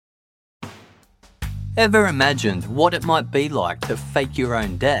Ever imagined what it might be like to fake your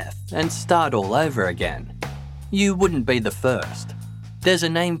own death and start all over again? You wouldn't be the first. There's a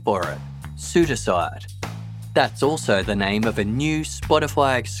name for it: Pseudocide. That's also the name of a new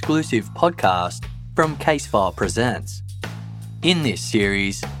Spotify-exclusive podcast from Casefile Presents. In this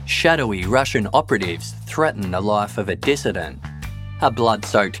series, shadowy Russian operatives threaten the life of a dissident. A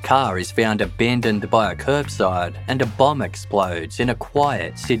blood-soaked car is found abandoned by a curbside and a bomb explodes in a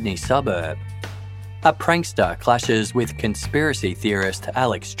quiet Sydney suburb. A prankster clashes with conspiracy theorist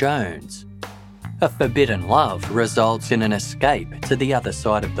Alex Jones. A forbidden love results in an escape to the other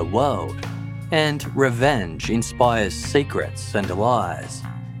side of the world. And revenge inspires secrets and lies.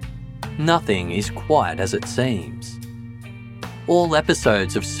 Nothing is quite as it seems. All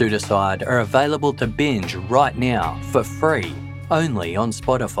episodes of Pseudocide are available to binge right now for free, only on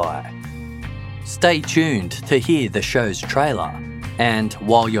Spotify. Stay tuned to hear the show's trailer, and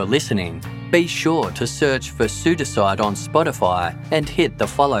while you're listening, be sure to search for Pseudocide on Spotify and hit the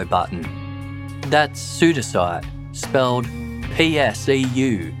follow button. That's Pseudocide, spelled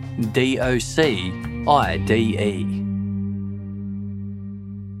Pseudocide.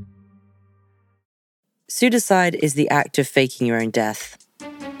 Pseudocide is the act of faking your own death.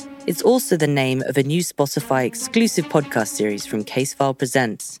 It's also the name of a new Spotify exclusive podcast series from Casefile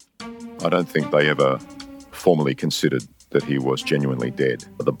Presents. I don't think they ever formally considered that he was genuinely dead.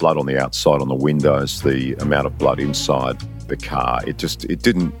 The blood on the outside on the windows, the amount of blood inside the car, it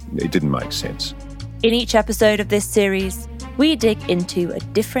didn't make sense. In each episode of this series, we dig into a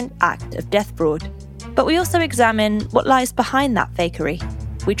different act of death fraud, but we also examine what lies behind that fakery.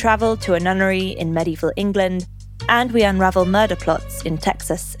 We travel to a nunnery in medieval England, and we unravel murder plots in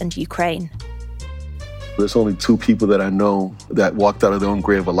Texas and Ukraine. There's only two people that I know that walked out of their own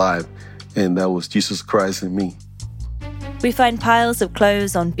grave alive, and that was Jesus Christ and me. We find piles of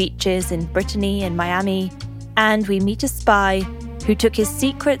clothes on beaches in Brittany and Miami, and we meet a spy who took his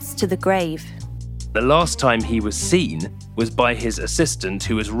secrets to the grave. The last time he was seen was by his assistant,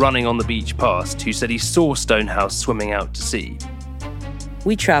 who was running on the beach past, who said he saw Stonehouse swimming out to sea.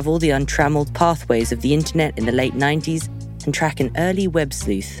 We travel the untrammeled pathways of the internet in the late 90s and track an early web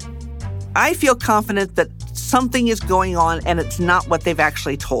sleuth. I feel confident that something is going on and it's not what they've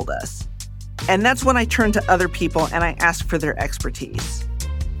actually told us. And that's when I turn to other people and I ask for their expertise.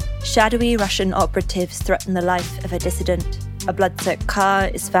 Shadowy Russian operatives threaten the life of a dissident. A blood-soaked car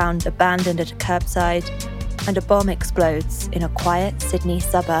is found abandoned at a curbside, and a bomb explodes in a quiet Sydney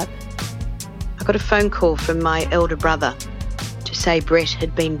suburb. I got a phone call from my elder brother to say Brett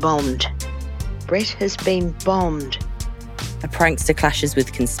had been bombed. Brett has been bombed. A prankster clashes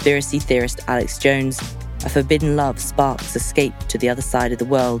with conspiracy theorist Alex Jones. A forbidden love sparks escape to the other side of the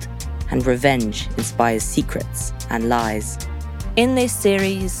world, and revenge inspires secrets and lies. In this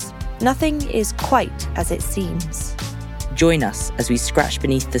series, nothing is quite as it seems. Join us as we scratch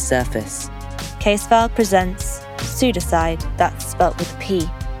beneath the surface. Casefile presents Pseudocide, that's spelt with a P.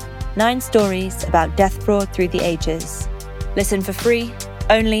 9 stories about death fraud through the ages. Listen for free,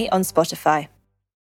 only on Spotify.